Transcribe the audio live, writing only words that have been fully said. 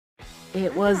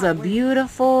It was a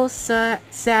beautiful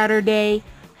Saturday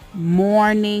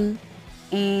morning,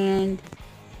 and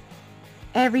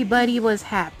everybody was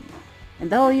happy. And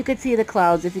though you could see the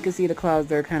clouds, if you could see the clouds,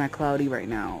 they're kind of cloudy right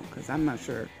now because I'm not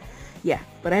sure. Yeah,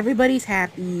 but everybody's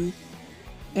happy,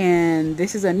 and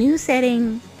this is a new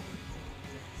setting.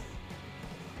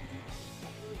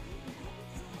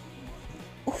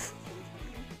 Oof.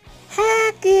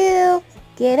 Haku,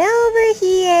 get over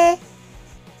here.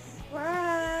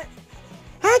 What?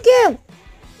 Haku!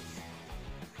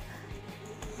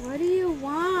 What do you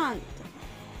want?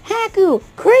 Haku,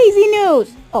 crazy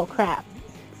news! Oh crap.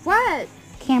 What?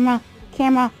 Camera,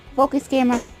 focus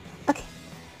camera. Okay.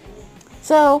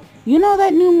 So, you know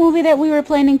that new movie that we were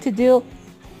planning to do?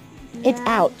 Yeah. It's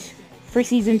out for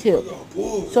season 2.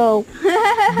 So,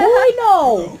 boy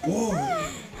no!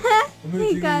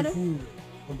 He got it. I'm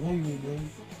hungry, man.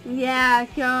 Yeah,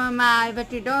 so am I,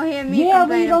 but you don't hear me Yeah,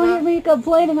 but complain you don't hear about. me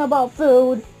complaining about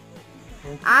food.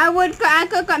 I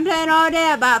could complain all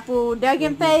day about food. They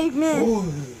can phase me. Oh,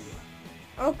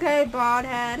 Okay, bald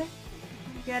head.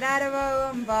 Get out of the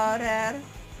room, bald head.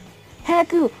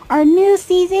 Haku, our new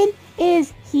season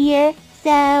is here.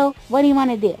 So, what do you want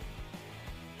to do?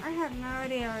 I have no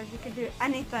idea if you could do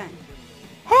anything.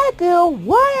 Haku,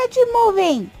 why aren't you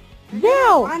moving? I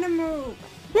Belle, want to move.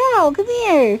 Belle, come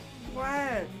here.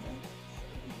 What?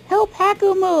 Help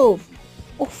Haku move.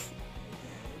 Oof.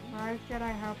 Why should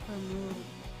I help her move?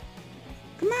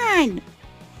 Come on.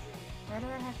 Why do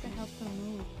I have to help her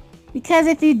move? Because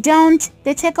if you don't,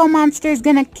 the tickle monster is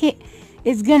gonna get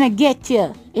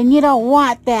you, and you don't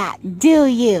want that, do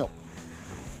you?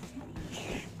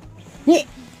 You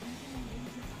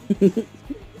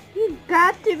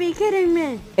got to be kidding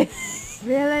me.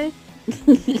 Really?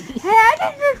 Hey, I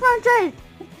didn't concentrate.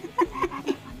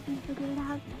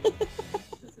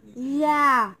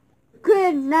 Yeah.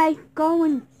 Good night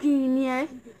going, genius.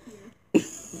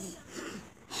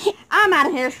 I'm out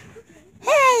of here.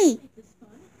 Hey!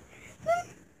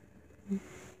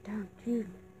 Don't you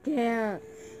dare.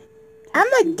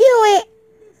 I'ma do it!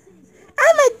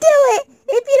 I'ma do it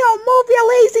if you don't move your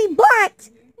lazy butt!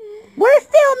 We're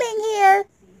filming here!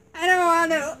 I don't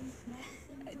want to.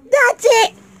 That's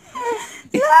it!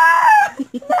 No!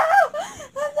 No!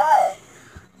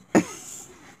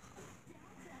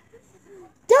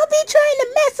 Don't be trying to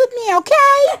mess with me,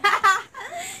 okay?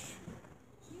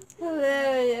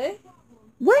 Hilarious.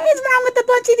 What is wrong with a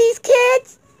bunch of these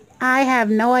kids? I have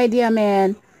no idea,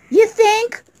 man. You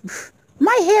think?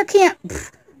 My hair can't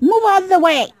move out of the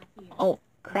way. Oh,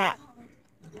 crap.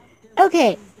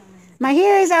 Okay, my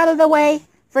hair is out of the way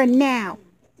for now.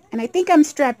 And I think I'm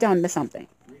strapped onto something.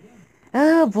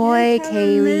 Oh, boy,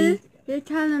 Kaylee. You're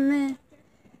telling me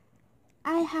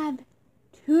I have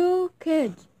 2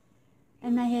 kids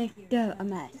and my hair's still a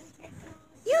mess.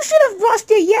 You should have brushed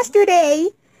it yesterday.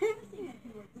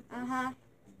 Uh-huh.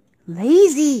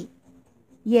 Lazy.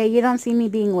 Yeah, you don't see me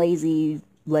being lazy,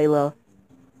 Layla.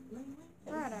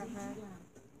 Whatever.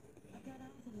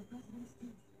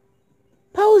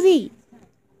 Posey.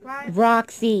 What?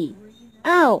 Roxy.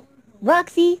 Oh,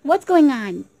 Roxy, what's going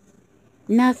on?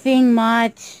 Nothing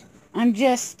much. I'm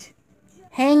just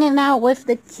hanging out with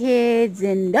the kids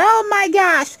and oh my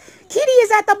gosh, Kitty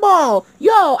is at the ball.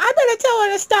 Yo, I better tell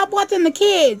her to stop watching the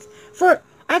kids.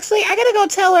 Actually, I gotta go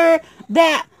tell her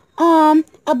that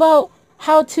about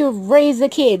how to raise the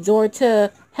kids or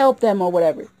to help them or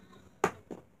whatever.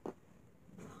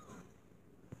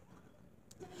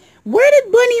 Where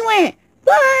did Bunny went?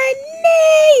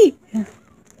 Bunny!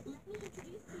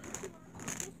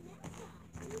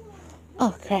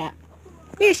 Oh crap.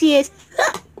 There she is.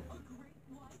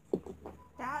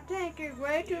 That tank is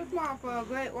way too small for a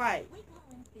great white.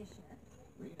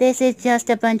 This is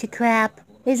just a bunch of crap,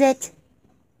 is it?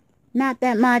 Not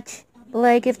that much. But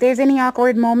like, if there's any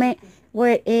awkward moment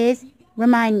where it is,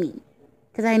 remind me.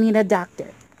 Because I need a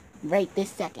doctor. Right this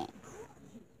second.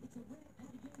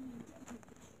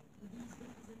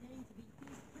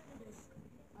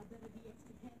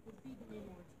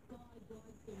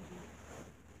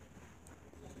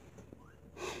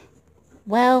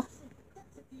 Well,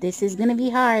 this is going to be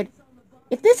hard.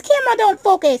 If this camera don't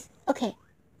focus, okay.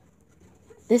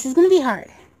 This is going to be hard.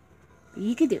 But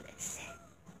you can do this.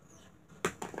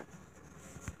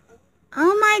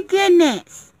 Oh my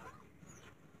goodness.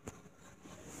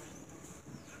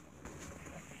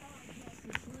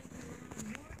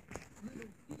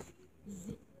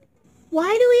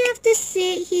 Why do we have to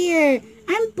sit here?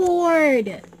 I'm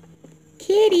bored.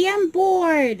 Kitty, I'm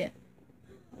bored.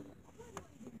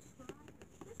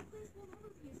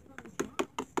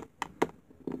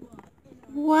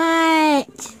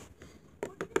 What?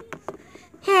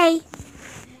 Hey,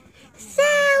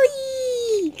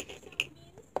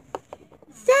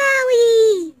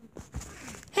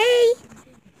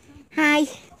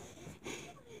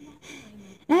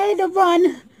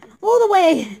 on. All the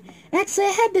way. Actually, I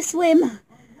had to swim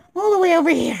all the way over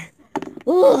here.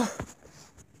 Ugh.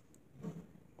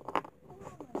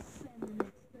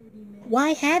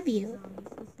 Why have you?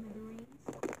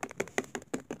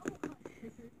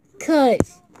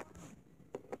 'Cause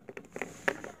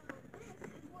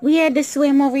we had to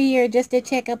swim over here just to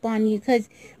check up on you because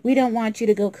we don't want you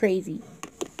to go crazy.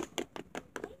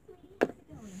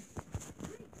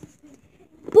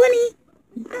 Bunny,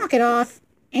 knock it off.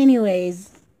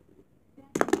 Anyways,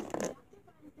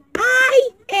 I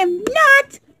am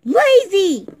not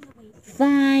lazy.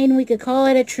 Fine, we could call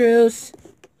it a truce.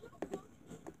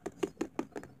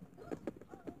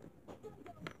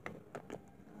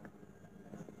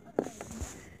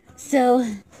 So,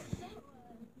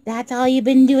 that's all you've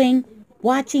been doing?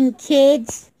 Watching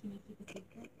kids?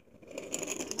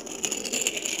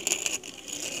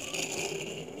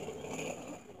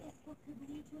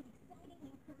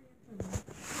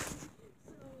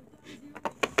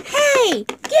 Hey,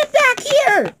 get back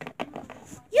here!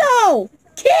 Yo,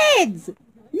 kids!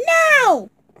 No!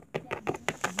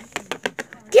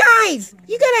 Guys,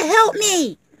 you gotta help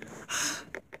me!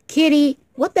 Kitty,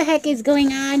 what the heck is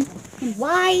going on? And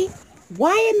why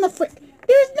in the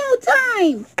there's no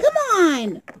time! Come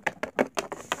on!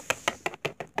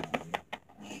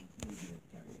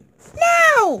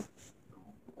 No!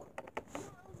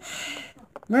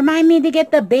 Remind me to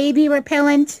get the baby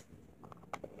repellent.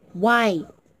 Why?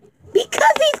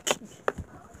 Because these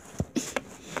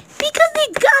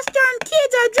gosh darn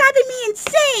kids are driving me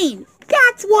insane!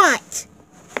 That's what!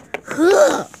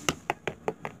 Ugh.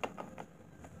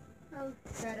 Oh,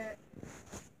 got it.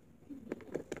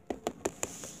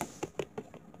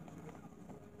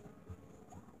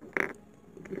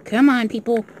 Come on,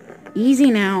 people.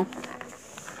 Easy now.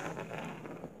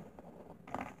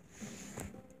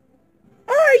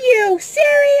 Are you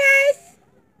serious?